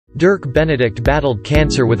Dirk Benedict battled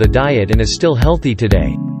cancer with a diet and is still healthy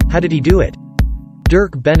today. How did he do it?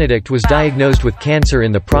 Dirk Benedict was diagnosed with cancer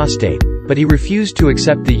in the prostate, but he refused to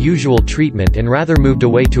accept the usual treatment and rather moved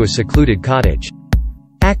away to a secluded cottage.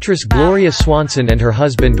 Actress Gloria Swanson and her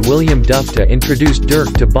husband William Dufta introduced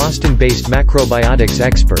Dirk to Boston-based macrobiotics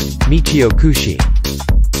expert, Michio Kushi.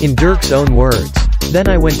 In Dirk's own words, "Then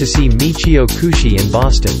I went to see Michio Kushi in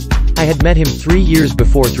Boston. I had met him 3 years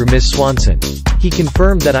before through Miss Swanson. He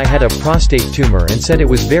confirmed that I had a prostate tumor and said it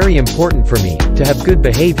was very important for me to have good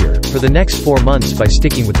behavior for the next 4 months by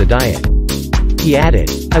sticking with the diet." He added,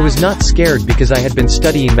 "I was not scared because I had been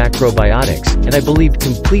studying macrobiotics, and I believed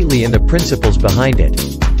completely in the principles behind it.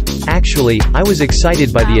 Actually, I was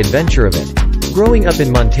excited by the adventure of it. Growing up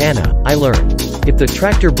in Montana, I learned, if the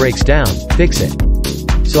tractor breaks down, fix it.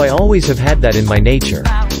 So I always have had that in my nature.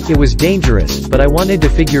 It was dangerous, but I wanted to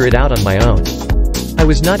figure it out on my own. I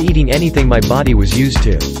was not eating anything my body was used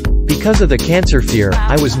to. Because of the cancer fear,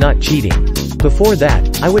 I was not cheating. Before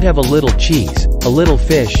that, I would have a little cheese, a little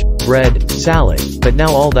fish, bread, salad, but now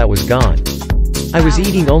all that was gone. I was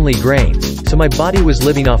eating only grains, so my body was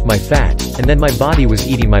living off my fat, and then my body was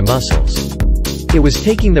eating my muscles. It was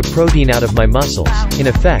taking the protein out of my muscles. In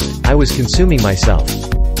effect, I was consuming myself.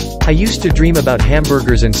 I used to dream about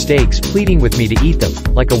hamburgers and steaks pleading with me to eat them,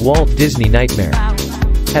 like a Walt Disney nightmare.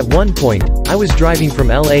 At one point, I was driving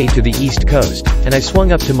from LA to the East Coast, and I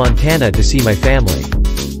swung up to Montana to see my family.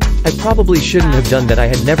 I probably shouldn't have done that. I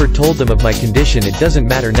had never told them of my condition. It doesn't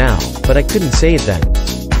matter now, but I couldn't say it then.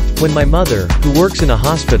 When my mother, who works in a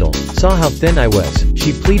hospital, saw how thin I was,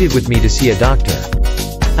 she pleaded with me to see a doctor.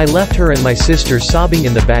 I left her and my sister sobbing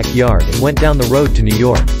in the backyard and went down the road to New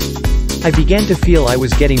York. I began to feel I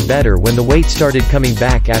was getting better when the weight started coming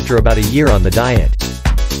back after about a year on the diet.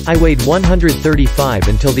 I weighed 135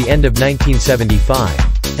 until the end of 1975,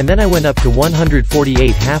 and then I went up to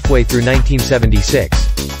 148 halfway through 1976,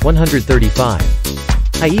 135.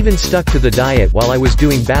 I even stuck to the diet while I was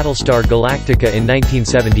doing Battlestar Galactica in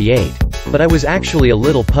 1978, but I was actually a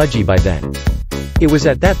little pudgy by then. It was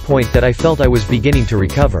at that point that I felt I was beginning to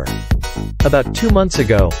recover. About 2 months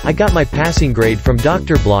ago, I got my passing grade from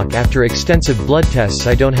Dr. Block after extensive blood tests.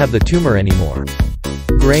 I don't have the tumor anymore.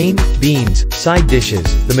 Grain, beans, side dishes,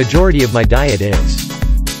 the majority of my diet is.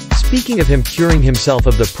 Speaking of him curing himself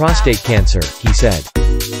of the prostate cancer, he said,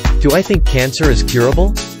 "Do I think cancer is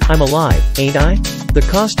curable? I'm alive, ain't I? The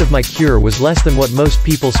cost of my cure was less than what most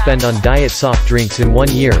people spend on diet soft drinks in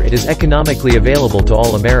 1 year. It is economically available to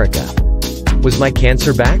all America. Was my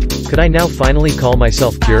cancer back? Could I now finally call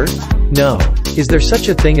myself cured? No. Is there such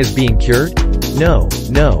a thing as being cured? No,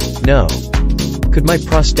 no, no. Could my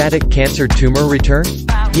prostatic cancer tumor return?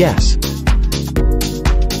 Yes.